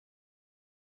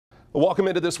Welcome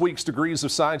into this week's Degrees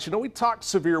of Science. You know, we talked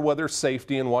severe weather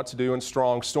safety and what to do in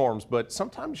strong storms, but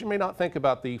sometimes you may not think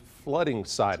about the flooding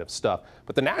side of stuff.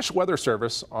 But the National Weather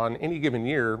Service on any given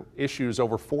year issues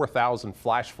over 4,000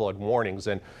 flash flood warnings,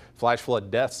 and flash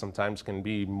flood deaths sometimes can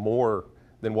be more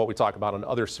than what we talk about on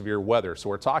other severe weather. So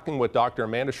we're talking with Dr.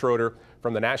 Amanda Schroeder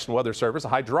from the National Weather Service, a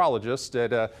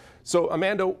hydrologist. So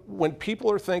Amanda, when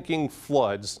people are thinking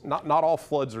floods, not all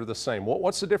floods are the same.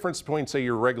 What's the difference between, say,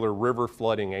 your regular river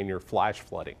flooding and your flash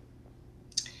flooding?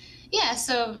 Yeah,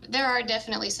 so there are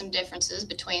definitely some differences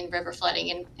between river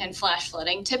flooding and flash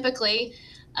flooding. Typically,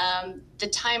 the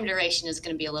time duration is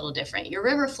going to be a little different. Your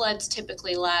river floods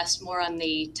typically last more on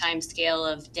the time scale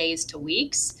of days to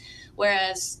weeks,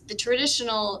 whereas the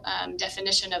traditional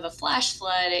definition of a flash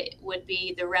flood would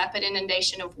be the rapid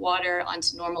inundation of water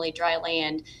onto normally dry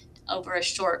land over a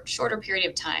shorter period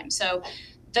of time. So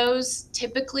those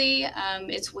typically,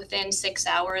 it's within 6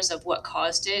 hours of what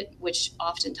caused it, which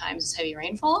oftentimes is heavy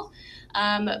rainfall.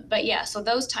 But yeah, so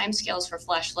those timescales for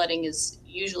flash flooding is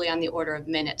usually on the order of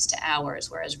minutes to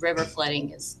hours, whereas river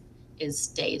flooding is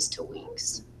days to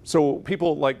weeks. So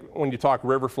people, like when you talk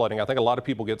river flooding, I think a lot of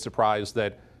people get surprised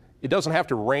that it doesn't have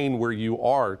to rain where you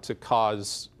are to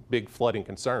cause big flooding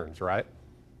concerns, right?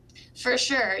 For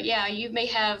sure, yeah. You may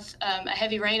have a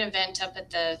heavy rain event up at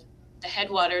the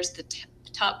headwaters, the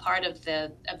top part of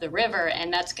the river,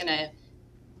 and that's going to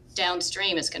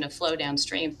downstream. It's going to flow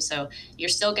downstream. So you're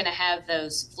still going to have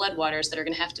those floodwaters that are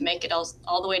going to have to make it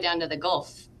all the way down to the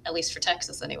Gulf, at least for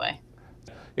Texas anyway.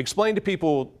 Explain to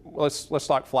people, let's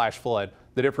talk flash flood,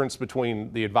 the difference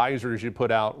between the advisories you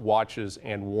put out, watches,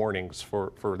 and warnings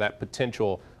for that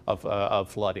potential of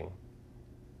flooding.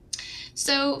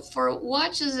 So for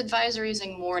watches, advisories,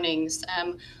 and warnings,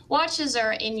 watches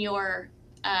are in your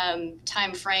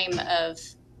time frame of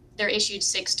they're issued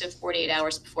 6 to 48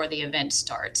 hours before the event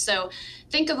starts. So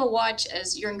think of a watch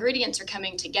as your ingredients are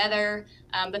coming together,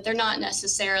 but they're not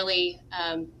necessarily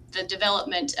the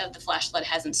development of the flash flood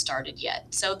hasn't started yet.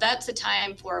 So that's a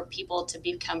time for people to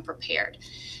become prepared.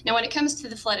 Now, when it comes to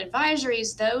the flood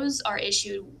advisories, those are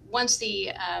issued once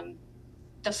the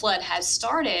flood has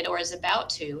started or is about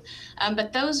to,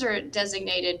 but those are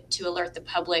designated to alert the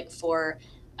public for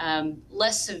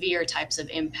less severe types of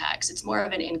impacts. It's more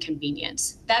of an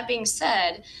inconvenience. That being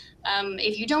said,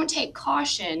 if you don't take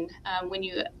caution when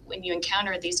you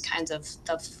encounter these kinds of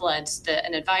floods that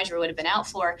an advisory would have been out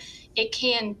for, it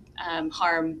can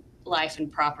harm life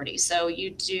and property. So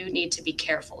you do need to be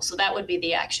careful. So that would be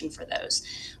the action for those.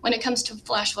 When it comes to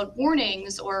flash flood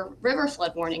warnings or river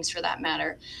flood warnings for that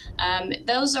matter,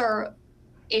 those are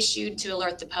issued to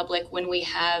alert the public when we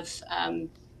have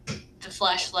the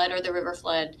flash flood or the river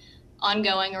flood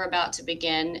ongoing or about to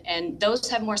begin, and those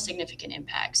have more significant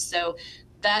impacts. So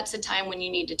that's a time when you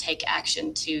need to take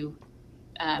action to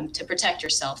protect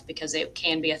yourself because it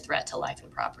can be a threat to life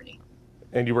and property.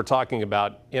 And you were talking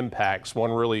about impacts.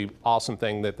 One really awesome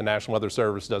thing that the National Weather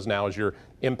Service does now is your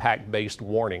impact-based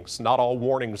warnings. Not all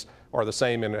warnings are the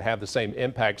same and have the same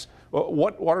impacts.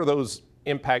 What are those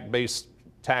impact-based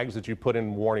tags that you put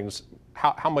in warnings?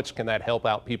 How much can that help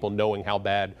out people knowing how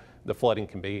bad the flooding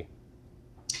can be?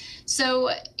 So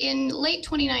in late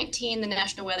 2019, the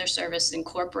National Weather Service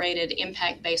incorporated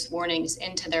impact-based warnings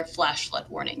into their flash flood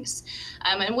warnings.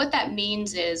 And what that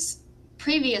means is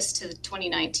previous to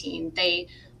 2019, they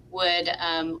would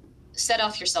set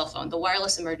off your cell phone. The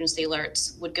wireless emergency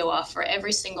alerts would go off for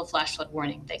every single flash flood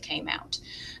warning that came out.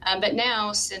 But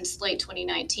now, since late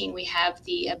 2019, we have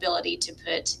the ability to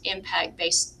put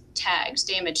impact-based tags,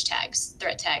 damage tags,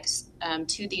 threat tags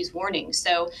to these warnings.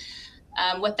 So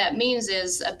what that means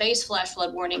is a base flash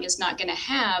flood warning is not going to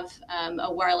have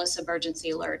a wireless emergency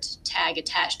alert tag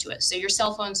attached to it. So your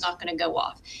cell phone's not going to go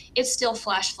off. It's still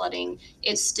flash flooding.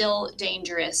 It's still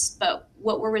dangerous. But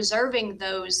what we're reserving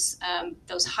those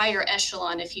higher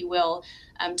echelon, if you will,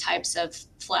 types of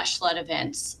flash flood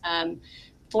events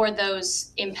for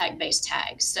those impact-based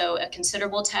tags. So a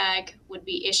considerable tag would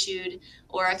be issued,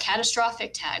 or a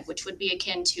catastrophic tag, which would be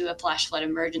akin to a flash flood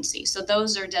emergency. So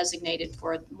those are designated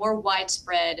for more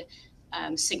widespread,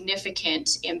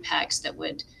 significant impacts that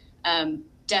would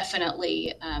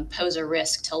definitely pose a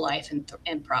risk to life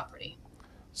and property.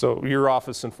 So your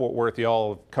office in Fort Worth, you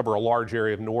all cover a large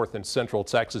area of North and Central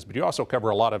Texas, but you also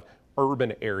cover a lot of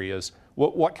urban areas.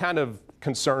 What kind of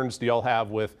concerns do y'all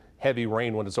have with heavy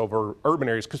rain when it's over urban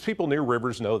areas? Because people near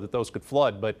rivers know that those could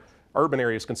flood, but urban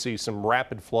areas can see some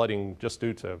rapid flooding just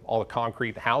due to all the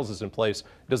concrete houses in place.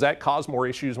 Does that cause more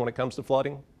issues when it comes to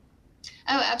flooding?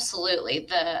 Oh, absolutely.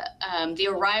 The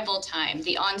arrival time,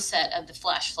 the onset of the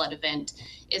flash flood event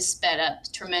is sped up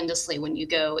tremendously when you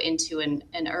go into an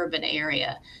urban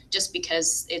area, just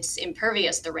because it's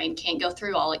impervious. The rain can't go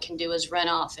through. All it can do is run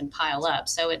off and pile up.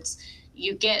 So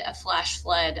you get a flash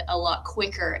flood a lot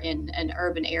quicker in an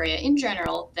urban area in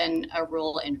general than a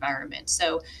rural environment.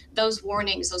 So those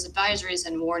warnings, those advisories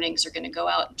and warnings are going to go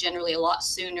out generally a lot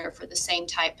sooner for the same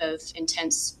type of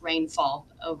intense rainfall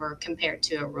over compared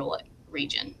to a rural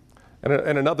region. And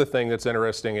another thing that's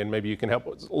interesting, and maybe you can help,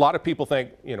 a lot of people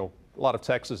think, a lot of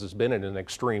Texas has been in an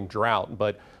extreme drought,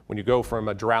 but when you go from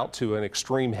a drought to an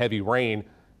extreme heavy rain,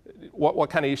 what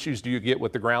kind of issues do you get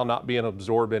with the ground not being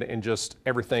absorbed and just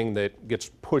everything that gets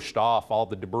pushed off, all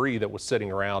the debris that was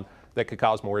sitting around that could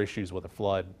cause more issues with a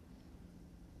flood?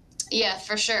 Yeah,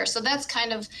 for sure. So that's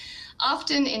kind of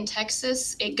often in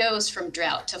Texas, it goes from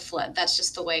drought to flood. That's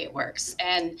just the way it works.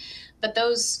 But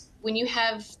when you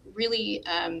have really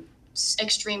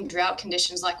extreme drought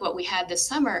conditions like what we had this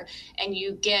summer, and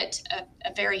you get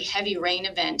a very heavy rain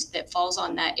event that falls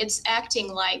on that, it's acting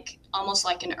like almost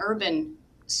like an urban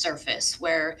surface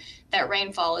where that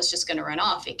rainfall is just going to run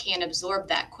off. It can't absorb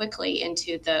that quickly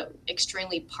into the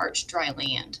extremely parched, dry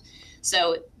land.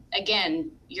 So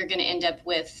again, you're going to end up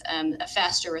with a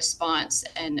faster response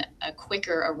and a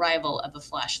quicker arrival of a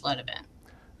flash flood event.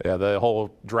 Yeah, the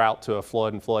whole drought to a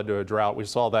flood and flood to a drought. We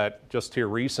saw that just here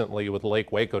recently with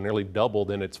Lake Waco, nearly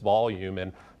doubled in its volume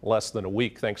in less than a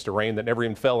week thanks to rain that never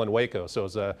even fell in Waco. So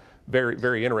it's very,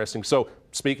 very interesting. So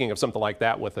speaking of something like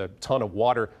that with a ton of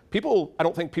water, I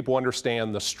don't think people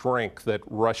understand the strength that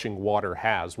rushing water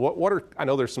has. I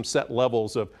know there's some set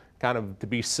levels of kind of to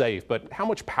be safe, but how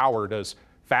much power does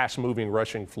fast moving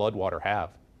rushing floodwater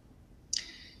have?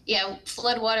 Yeah,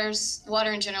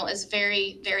 water in general is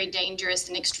very, very dangerous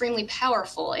and extremely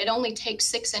powerful. It only takes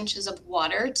 6 inches of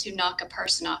water to knock a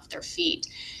person off their feet,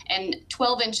 and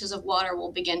 12 inches of water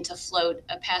will begin to float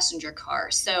a passenger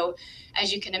car. So,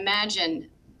 as you can imagine,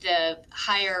 the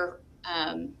higher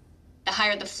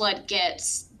the flood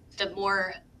gets, the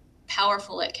more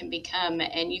powerful it can become,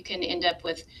 and you can end up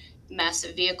with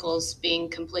massive vehicles being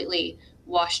completely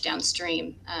washed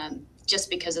downstream just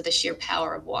because of the sheer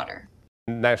power of water.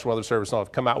 National Weather Service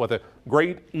have come out with a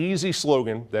great, easy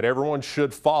slogan that everyone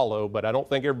should follow, but I don't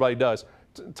think everybody does.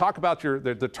 Talk about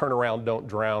the Turnaround, Don't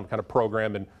Drown kind of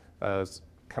program and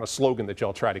kind of slogan that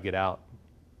y'all try to get out.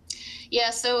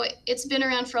 Yeah, so it's been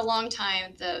around for a long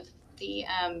time, the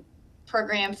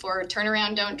program for Turn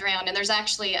Around, Don't Drown, and there's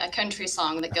actually a country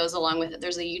song that goes along with it.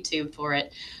 There's a YouTube for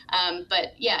it.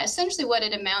 But yeah, essentially what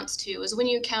it amounts to is when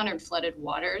you encountered flooded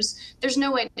waters, there's no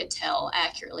way to tell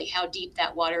accurately how deep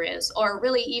that water is, or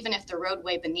really even if the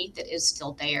roadway beneath it is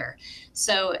still there.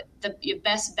 So your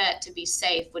best bet to be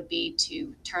safe would be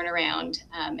to turn around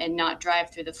and not drive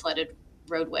through the flooded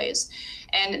roadways.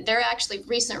 And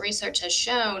recent research has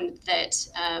shown that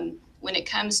when it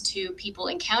comes to people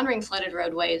encountering flooded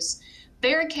roadways,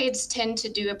 barricades tend to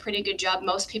do a pretty good job.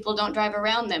 Most people don't drive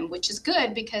around them, which is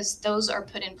good because those are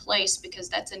put in place because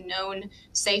that's a known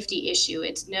safety issue.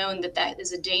 It's known that that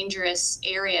is a dangerous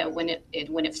area when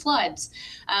it floods.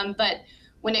 But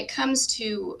when it comes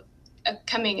to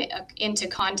coming into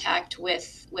contact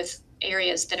with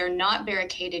areas that are not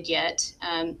barricaded yet,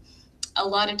 a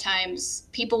lot of times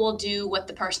people will do what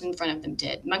the person in front of them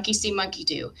did. Monkey see, monkey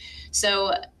do. So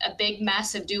a big,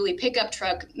 massive dually pickup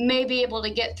truck may be able to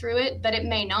get through it, but it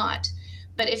may not.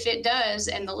 But if it does,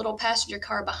 and the little passenger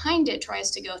car behind it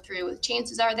tries to go through,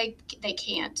 chances are they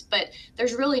can't. But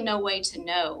there's really no way to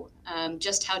know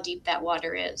just how deep that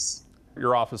water is.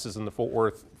 Your office is in the Fort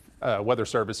Worth Weather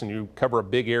Service, and you cover a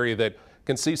big area that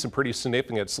can see some pretty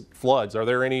significant floods. Are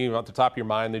there any off the top of your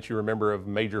mind that you remember of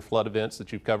major flood events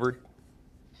that you've covered?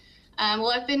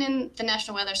 Well, I've been in the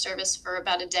National Weather Service for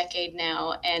about a decade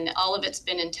now, and all of it's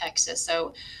been in Texas.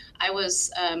 So I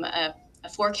was a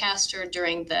forecaster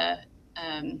during the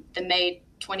May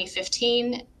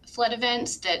 2015 flood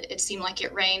events that it seemed like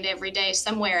it rained every day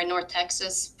somewhere in North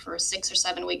Texas for 6 or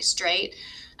 7 weeks straight.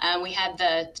 We had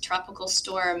the tropical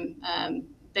storm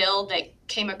Bill that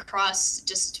came across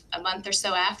just a month or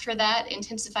so after that,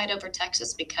 intensified over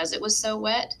Texas because it was so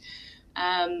wet.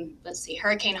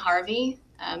 Hurricane Harvey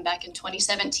back in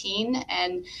 2017,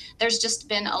 and there's just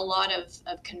been a lot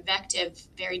of convective,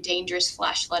 very dangerous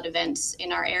flash flood events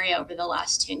in our area over the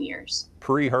last 10 years.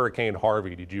 Pre-Hurricane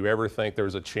Harvey, did you ever think there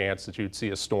was a chance that you'd see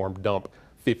a storm dump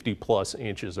 50+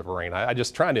 inches of rain? I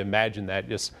just trying to imagine that.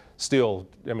 Just still,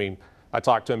 I mean, I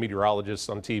talked to a meteorologist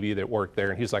on TV that worked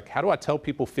there, and he's like, how do I tell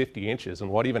people 50 inches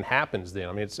and what even happens then?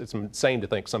 I mean, it's insane to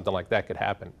think something like that could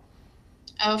happen.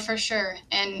 Oh, for sure.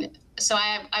 And so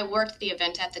I worked the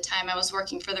event at the time. I was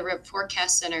working for the RIP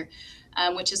Forecast Center,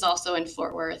 which is also in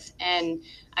Fort Worth. And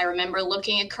I remember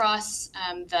looking across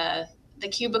the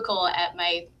cubicle at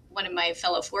my one of my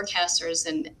fellow forecasters,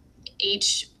 and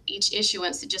each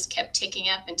issuance, it just kept ticking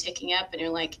up and ticking up. And you're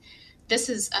like, this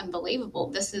is unbelievable.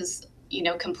 This is,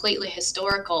 completely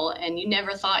historical. And you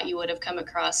never thought you would have come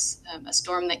across a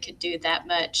storm that could do that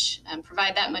much,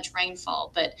 provide that much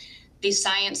rainfall. But the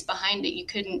science behind it, you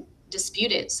couldn't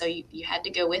dispute it. So you had to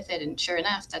go with it. And sure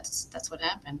enough, that's what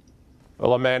happened.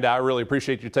 Well, Amanda, I really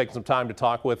appreciate you taking some time to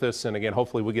talk with us. And again,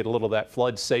 hopefully we get a little of that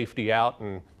flood safety out,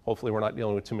 and hopefully we're not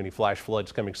dealing with too many flash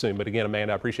floods coming soon. But again,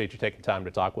 Amanda, I appreciate you taking time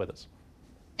to talk with us.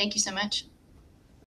 Thank you so much.